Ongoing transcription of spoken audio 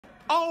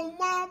Oh,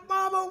 my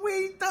mama,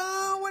 we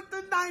done with the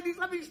 90s.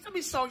 Let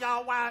me show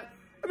y'all why.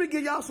 Let me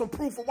give y'all some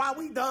proof of why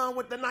we done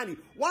with the 90s.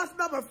 Watch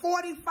number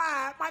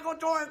 45, Michael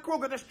Jordan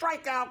Krueger, the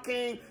strikeout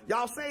king.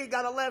 Y'all say he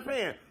got a left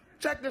hand.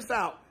 Check this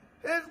out.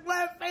 His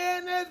left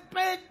hand is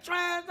big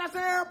trash. That's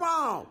an air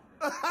ball.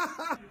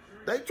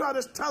 They try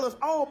to tell us,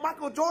 oh,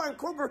 Michael Jordan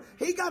Krueger,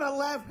 he got a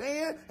left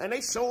hand. And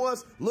they show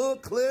us little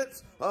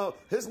clips,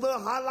 his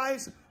little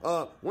highlights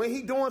when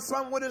he doing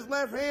something with his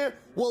left hand.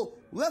 Well,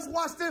 let's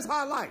watch this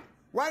highlight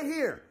right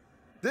here.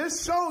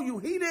 This show you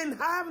he didn't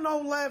have no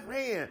left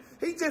hand.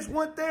 He just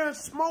went there and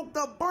smoked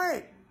a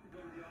brick.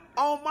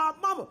 Oh, my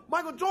mama.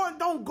 Michael Jordan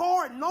don't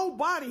guard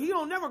nobody. He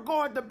don't never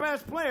guard the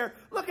best player.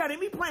 Look at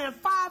him. He playing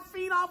 5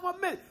 feet off a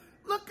minute.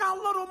 Look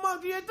how little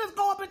monkey is. Just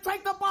go up and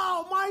take the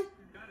ball, Mike.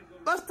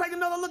 Let's take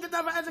another look at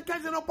that for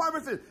educational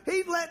purposes.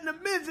 He's letting the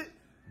midget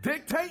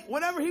dictate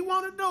whatever he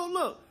want to do.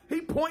 Look,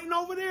 he pointing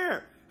over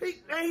there. He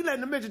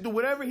letting the midget do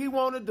whatever he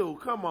want to do.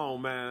 Come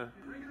on, man.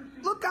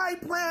 Look how he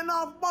playing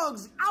off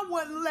Muggsy. I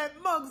wouldn't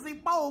let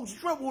Muggsy Bogues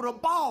dribble the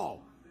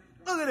ball.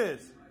 Look at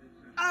this.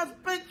 That's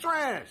big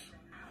trash.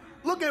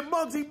 Look at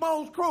Muggsy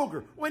Bogues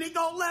Krueger. When he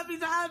go left,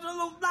 he's an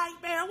absolute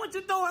nightmare. What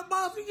you doing,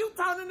 Muggsy? You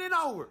turning it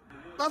over.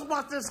 Let's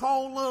watch this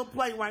whole little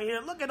play right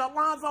here. Look at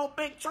Alonzo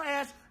Big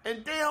Trash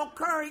and Dale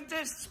Curry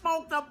just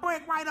smoked a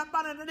brick right up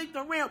underneath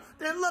the rim.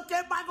 Then look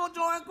at Michael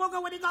Jordan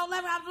Krueger when he go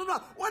left.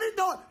 What he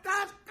doing?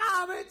 That's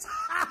garbage.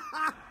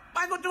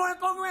 Michael Jordan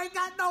Krueger ain't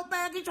got no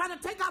bag. He trying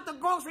to take out the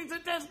groceries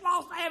and just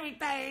lost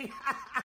everything.